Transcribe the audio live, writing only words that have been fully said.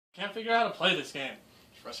Can't figure out how to play this game.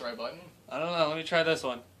 Press the right button? I don't know, let me try this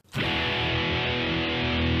one.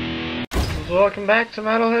 Welcome back to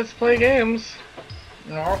Metalheads Play Games.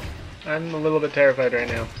 No. I'm a little bit terrified right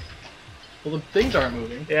now. Well, the things aren't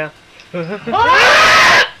moving. Yeah.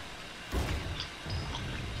 Ah!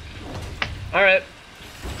 Alright.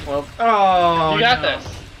 Well, Oh, You got no.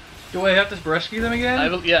 this. Do I have to rescue them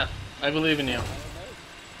again? Yeah, I believe in you.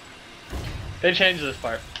 They changed this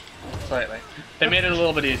part slightly. They made it a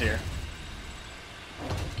little bit easier.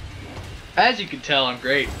 As you can tell, I'm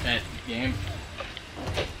great at the game.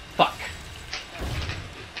 Fuck.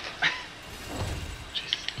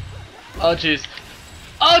 Oh jeez.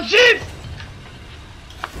 Oh jeez!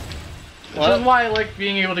 This is why I like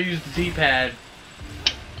being able to use the D-pad.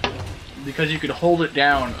 Because you could hold it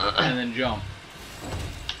down and then jump.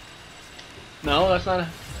 No, that's not.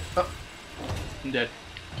 Oh. I'm dead.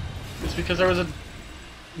 It's because there was a.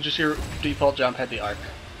 Just your default jump had the arc.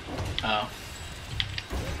 Oh.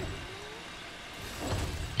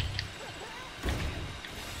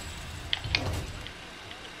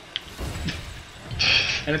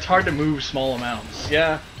 And it's hard to move small amounts.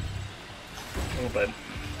 Yeah. a little bit.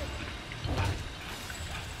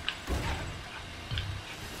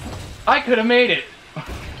 I could have made it.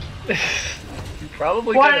 You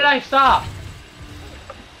probably Why could've. did I stop?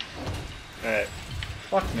 Alright.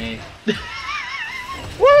 Fuck me.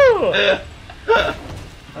 Woo!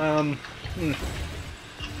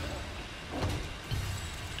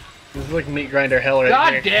 This is like meat grinder hell right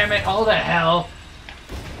God here. damn it! All the hell.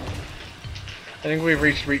 I think we've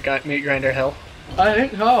reached meat grinder hell. I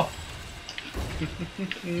think so.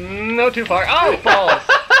 No, too far. Oh, balls!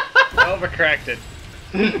 Overcorrected.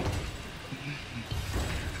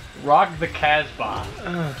 Rock the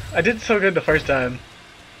Casbah. I did so good the first time.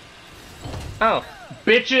 Oh.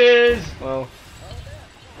 Bitches! Well,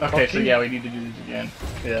 Okay, so Okay. yeah, we need to do this again.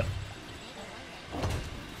 yeah.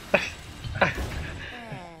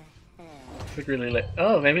 It's like really lit.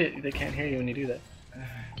 Oh, maybe they can't hear you when you do that.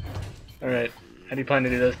 Alright. How do you plan to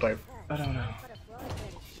do this part? I don't know.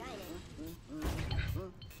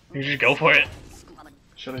 You just go for it.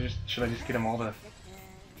 Should I just get them all to...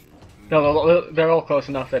 No, they're all close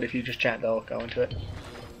enough that if you just chat, they'll go into it.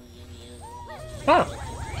 Oh,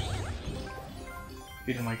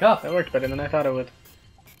 You didn't wake up. that worked better than I thought it would.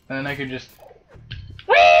 And then I could just...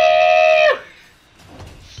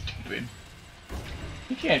 Stupid.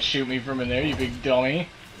 You can't shoot me from in there, you big dummy.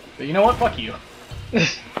 But you know what? Fuck you.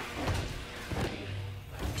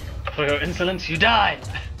 For your insolence, you die!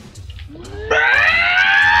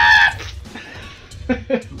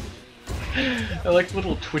 I like the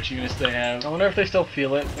little twitchiness they have. I wonder if they still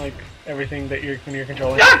feel it, like everything that when you're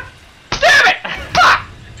controlling. God damn it! Fuck!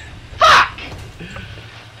 Fuck!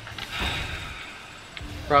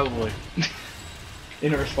 Probably.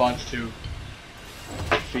 In response to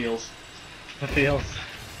feels. The feels.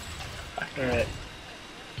 Alright.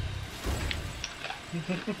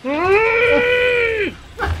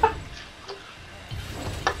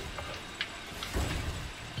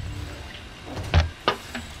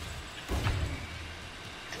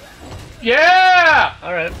 Yeah!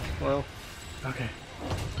 Alright, well. Okay.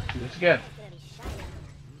 Do this again.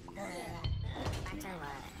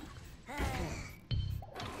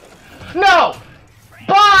 No!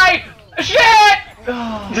 Bye! Shit!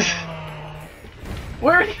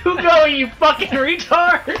 Where are you going, you fucking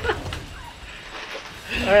retard?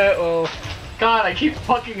 Alright, well. God, I keep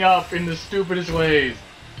fucking up in the stupidest ways.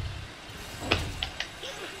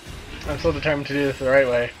 I'm so determined to do this the right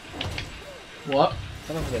way. What?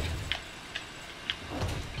 Son of a bitch.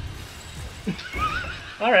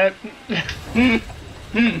 Alright.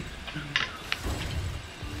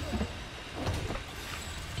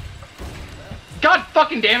 God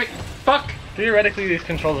fucking damn it! Fuck! Theoretically, these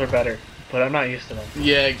controls are better, but I'm not used to them.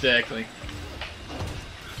 Yeah, exactly.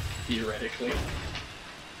 Theoretically.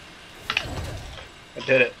 I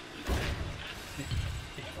did it.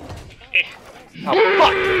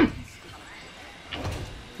 Oh, fuck!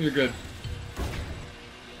 You're good.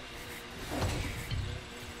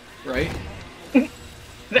 Right?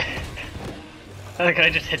 That guy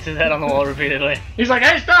just hits his head on the wall repeatedly. He's like,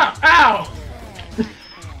 hey, stop! Ow!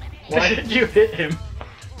 Why did you hit him?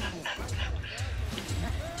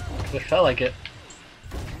 It felt like it.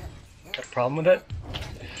 Got a problem with it?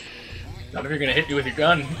 Not if you're gonna hit me with your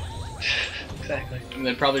gun. Exactly. And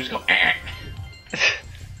then probably just go, eh. I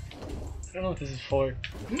don't know what this is for.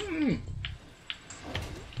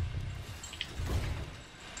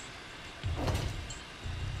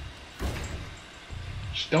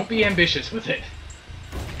 Just don't be ambitious with it.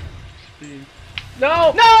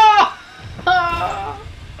 No! No!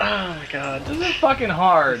 Ah, god. This is fucking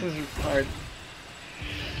hard. This is hard.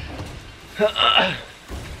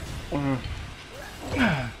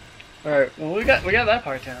 Alright, well we got that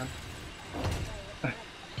part down.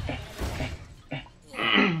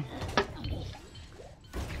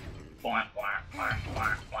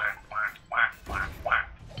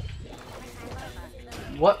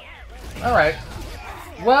 What? Alright.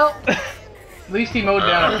 Well, at least he mowed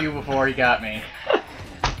down a few before he got me.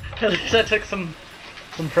 At least I took some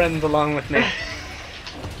friends along with me.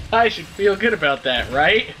 I should feel good about that,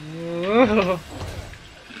 right?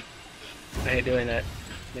 I hate doing that.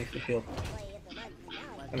 Makes me feel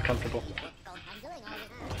uncomfortable.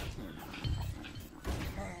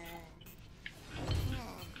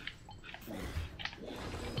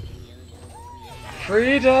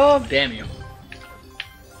 Freedom! Damn you.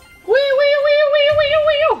 Wee wee wee wee wee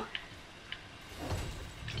wee!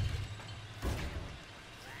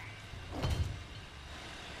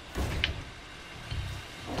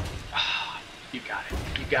 You got it.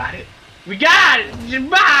 You got it. We got it!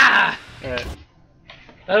 Bah! Alright.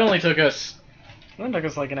 That only took us. That took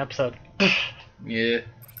us like an episode. Yeah.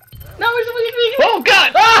 No, it's. Oh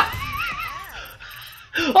god! Ah!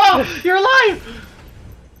 Oh, you're alive!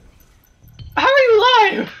 How are you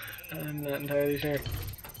alive? I'm not entirely sure.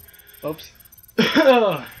 Oops.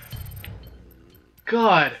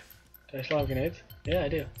 God. Do I still have grenades? Yeah, I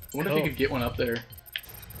do. I wonder if you could get one up there.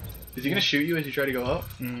 Is he gonna shoot you as you try to go up?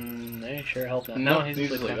 I sure hope not. No, he's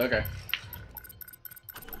asleep. asleep. Okay.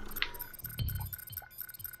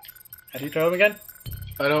 How do you throw him again?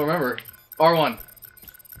 I don't remember. R1.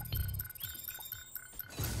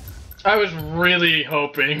 I was really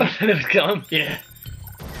hoping. Did it come? Yeah.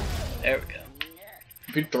 There we go.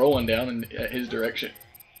 You could throw one down in his direction.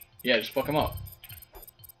 Yeah, just fuck him up.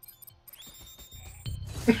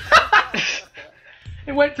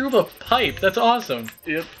 It went through the pipe. That's awesome.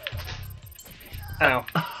 Yep. Ow.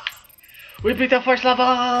 We beat the first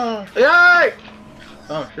level! Yay!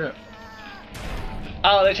 Oh shit.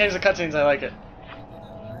 Oh, they changed the cutscenes. I like it.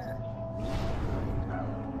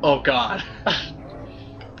 Oh god.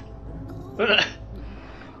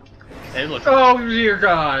 It looks. Oh dear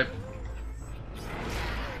god.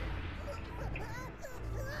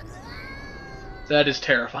 That is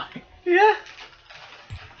terrifying. Yeah.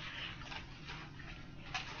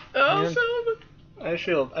 Awesome. I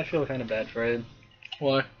feel kind of bad for him.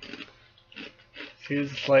 Why? He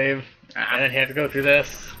was a slave, and then he had to go through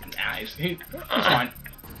this. Nah, he's fine. Look at him.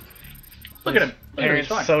 Look at him. He's Parents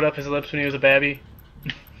fine. sewed up his lips when he was a babby.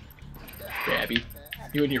 Babby.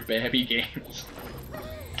 You and your babby games.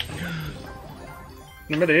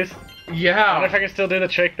 Remember these? I Yeah. wonder if I can still do the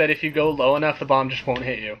trick that if you go low enough, the bomb just won't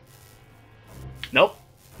hit you. Nope.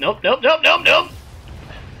 Nope, nope, nope, nope, nope!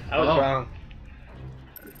 I was wrong.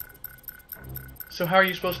 So how are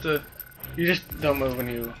you supposed to... You just don't move when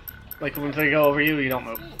you... Like, when they go over you, you don't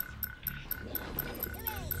move.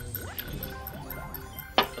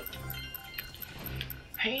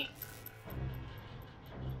 Hey.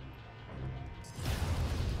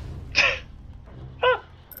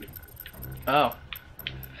 Oh.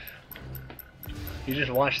 You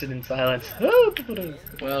just watched it in silence.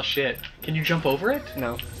 Well, shit. Can you jump over it?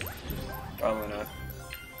 No. Probably not.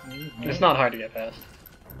 It's not hard to get past.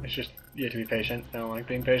 It's just, you have to be patient. I don't like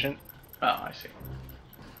being patient. Oh, I see.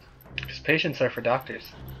 Because patients are for doctors.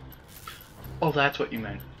 Oh, that's what you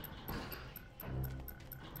meant.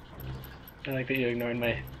 I like that you ignored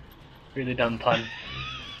my really dumb pun.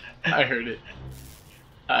 I heard it.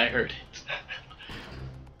 I heard it.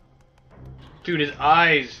 Dude, his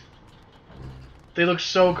eyes. They look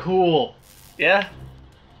so cool. Yeah?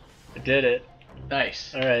 I did it.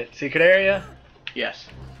 Nice. Alright, secret area. Yes.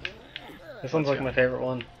 This one's like my favorite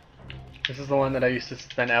one. This is the one that I used to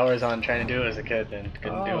spend hours on trying to do as a kid and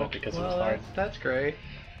couldn't do it because it was hard. That's great.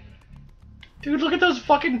 Dude, look at those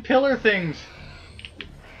fucking pillar things.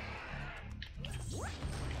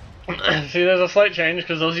 See, there's a slight change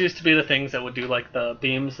because those used to be the things that would do like the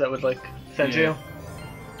beams that would like send you.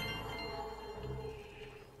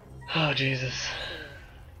 Oh, Jesus.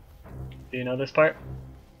 Do you know this part?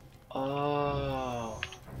 Oh.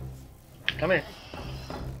 Come here.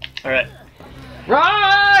 Alright.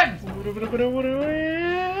 Run!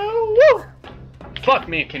 Woo! Fuck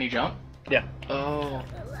me. Can you jump? Yeah. Oh.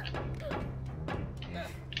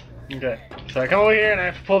 Okay. So I come over here and I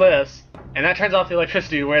have to pull this, and that turns off the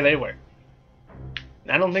electricity where they were.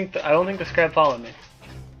 I don't think the scrap followed me.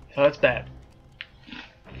 So that's bad.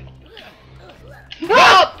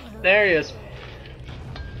 Oh! There he is.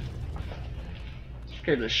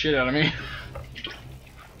 Scared the shit out of me.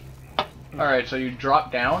 Alright, so you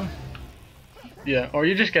drop down? Yeah, or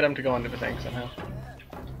you just get him to go under the thing somehow.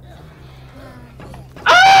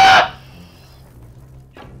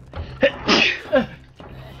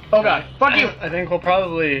 Oh god, fuck you! I think we'll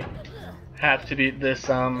probably have to beat this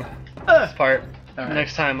part Alright.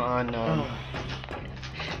 next time on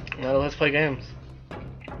Let's Play Games.